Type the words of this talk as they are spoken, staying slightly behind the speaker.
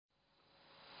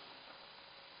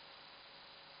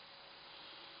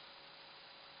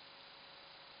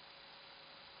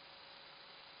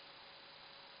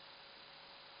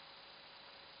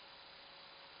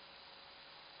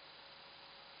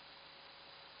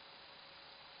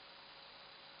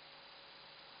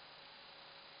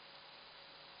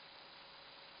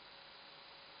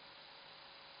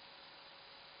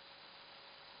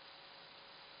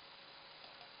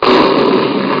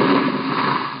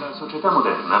società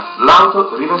moderna,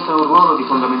 l'auto riveste un ruolo di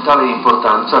fondamentale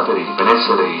importanza per il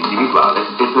benessere individuale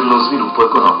e per lo sviluppo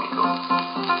economico.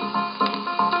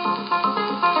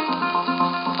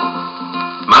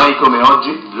 Mai come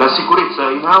oggi, la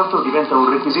sicurezza in auto diventa un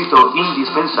requisito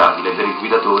indispensabile per il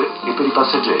guidatore e per i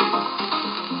passeggeri.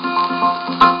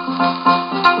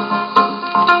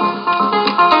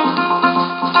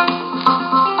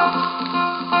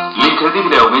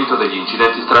 L'incredibile aumento degli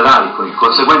incidenti stradali con il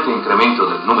conseguente incremento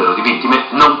del numero di vittime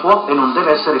non può e non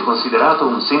deve essere considerato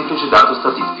un semplice dato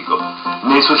statistico,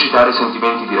 né suscitare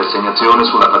sentimenti di rassegnazione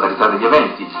sulla fatalità degli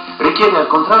eventi, richiede al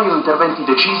contrario interventi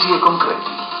decisi e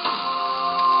concreti.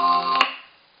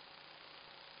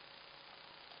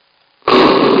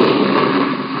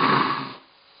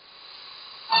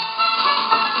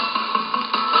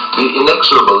 The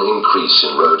inexorable increase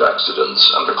in road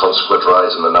accidents and the consequent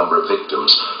rise in the number of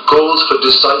victims calls for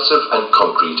decisive and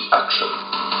concrete action.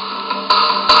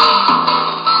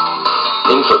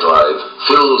 InfoDrive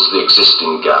fills the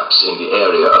existing gaps in the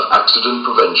area of accident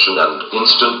prevention and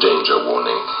instant danger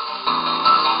warning.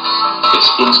 Its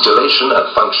installation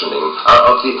and functioning are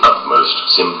of the utmost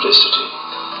simplicity.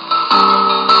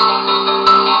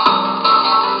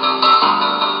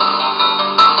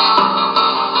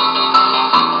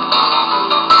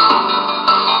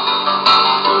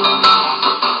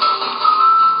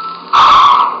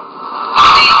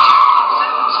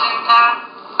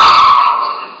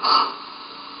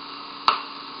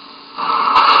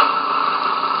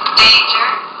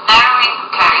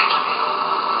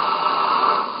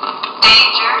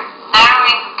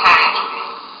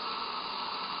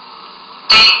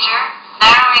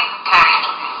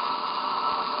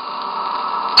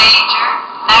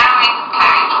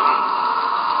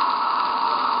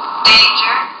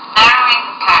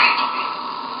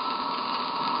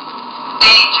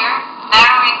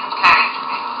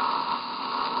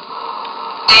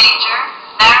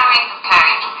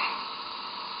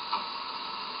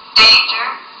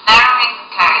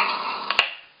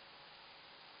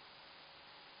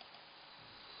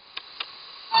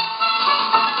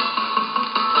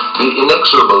 The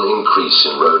inexorable increase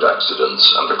in road accidents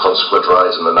and the consequent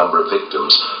rise in the number of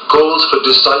victims calls for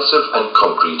decisive and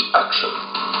concrete action.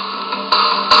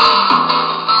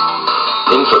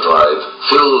 InfoDrive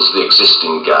fills the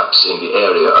existing gaps in the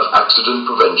area of accident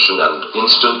prevention and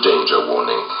instant danger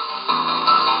warning.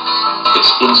 Its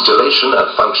installation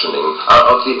and functioning are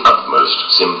of the utmost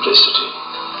simplicity.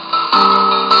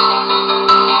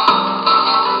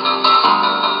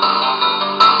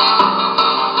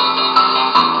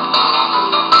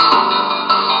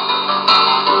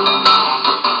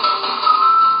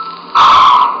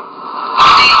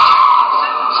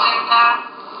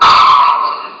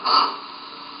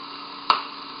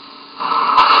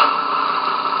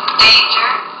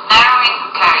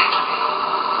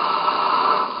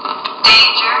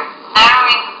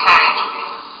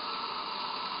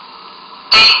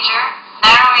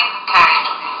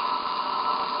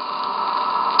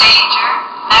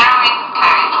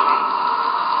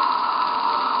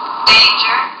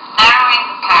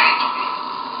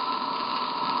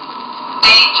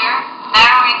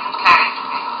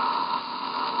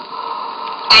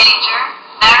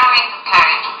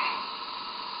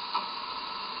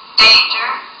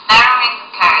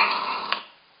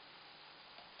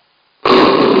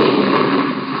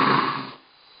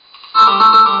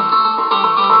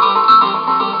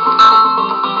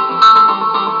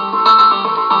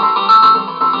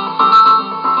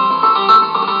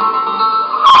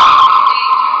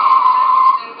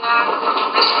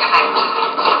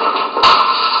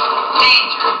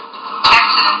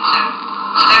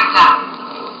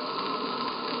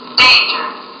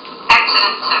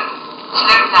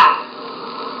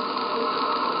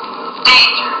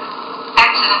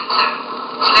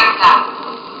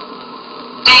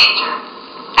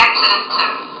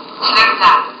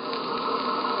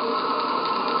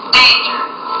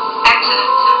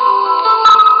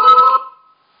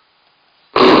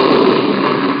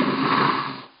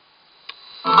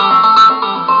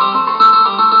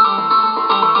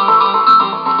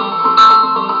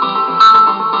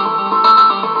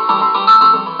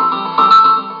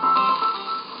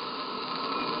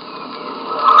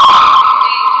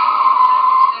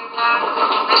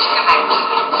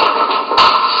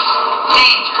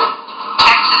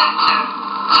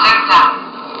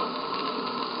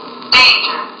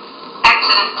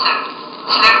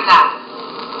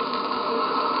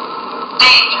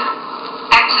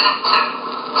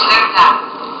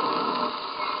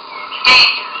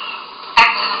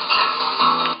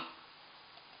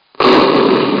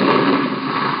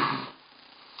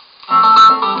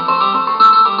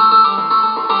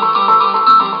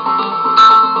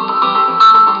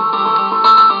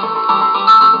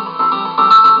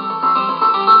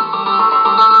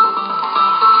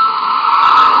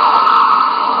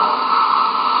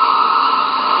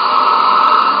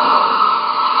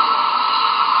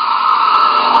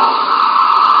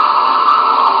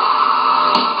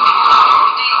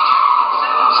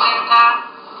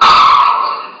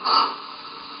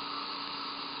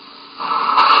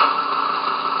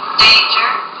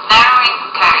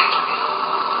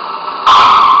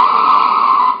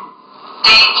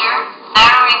 Danger,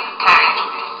 narrowing the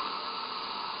carriageway.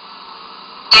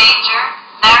 Danger,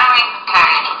 narrowing the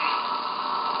carriageway.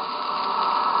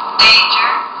 Danger,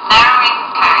 narrowing the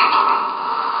carriageway.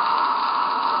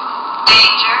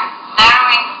 Danger,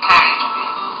 narrowing